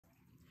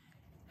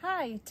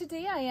Hi,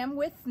 today I am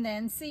with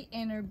Nancy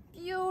and her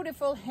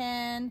beautiful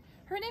hen.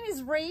 Her name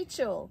is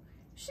Rachel.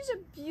 She's a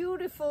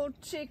beautiful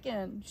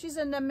chicken. She's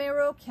an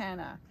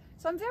Americana.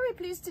 So I'm very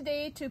pleased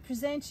today to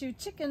present you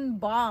Chicken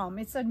BALM.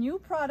 It's a new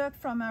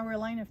product from our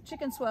line of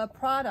Chicken Swell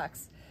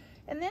products.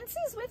 And Nancy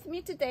is with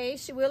me today.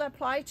 She will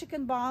apply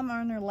Chicken BALM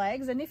on her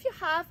legs. And if you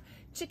have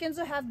chickens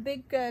who have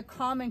big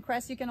comb and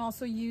crest, you can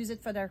also use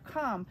it for their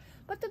comb.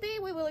 But today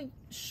we will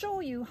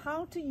show you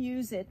how to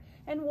use it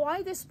and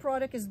why this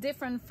product is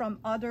different from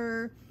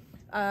other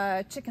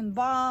chicken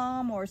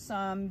balm or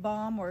some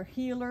balm or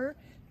healer.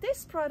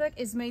 This product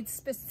is made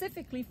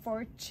specifically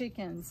for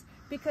chickens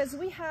because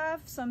we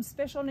have some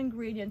special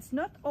ingredients,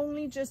 not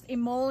only just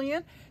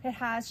emollient. It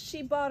has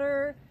shea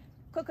butter,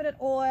 coconut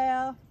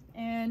oil,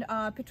 and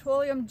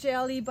petroleum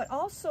jelly, but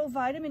also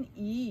vitamin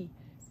E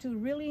to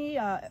really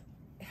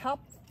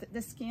help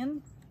the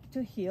skin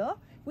to heal.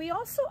 We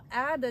also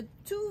added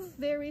two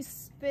very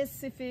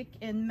specific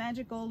and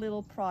magical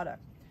little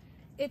products.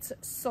 It's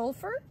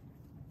sulfur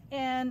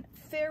and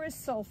ferrous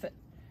sulfate.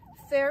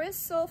 Ferrous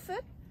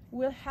sulfate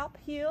will help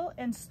heal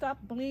and stop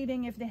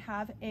bleeding if they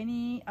have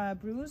any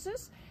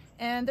bruises,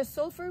 and the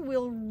sulfur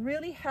will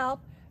really help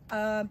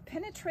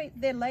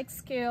penetrate their leg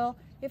scale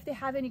if they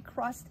have any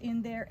crust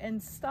in there and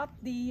stop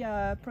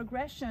the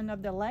progression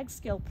of the leg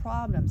scale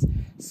problems.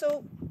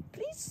 So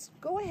please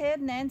go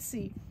ahead,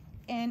 Nancy,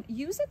 and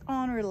use it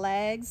on her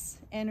legs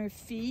and her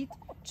feet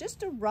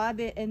just to rub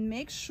it and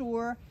make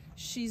sure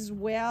she's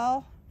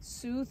well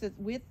soothed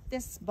with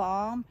this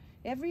balm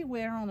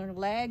everywhere on her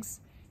legs.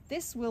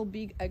 This will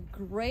be a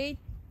great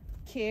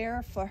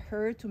care for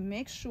her to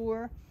make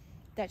sure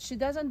that she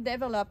doesn't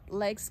develop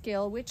leg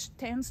scale, which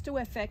tends to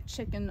affect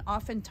chicken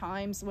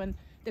oftentimes when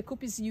the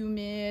coop is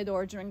humid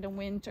or during the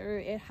winter.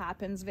 It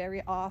happens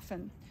very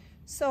often.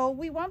 So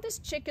we want this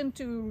chicken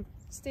to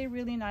stay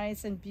really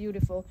nice and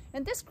beautiful.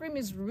 And this cream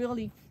is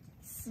really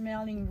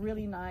smelling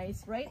really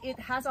nice, right? It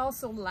has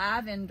also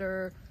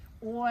lavender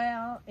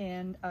oil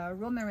and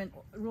rosemary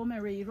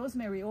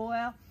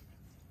oil.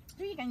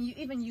 So you can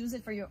even use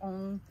it for your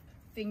own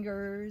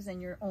fingers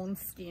and your own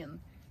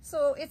skin.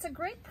 So it's a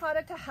great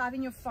product to have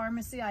in your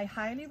pharmacy. I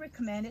highly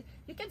recommend it.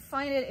 You can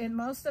find it in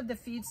most of the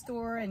feed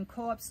store and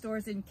co-op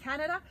stores in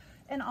Canada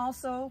and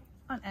also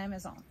on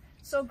Amazon.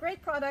 So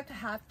great product to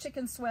have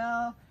Chicken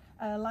Swell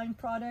line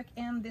product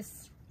and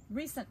this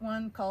recent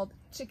one called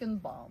Chicken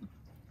BALM.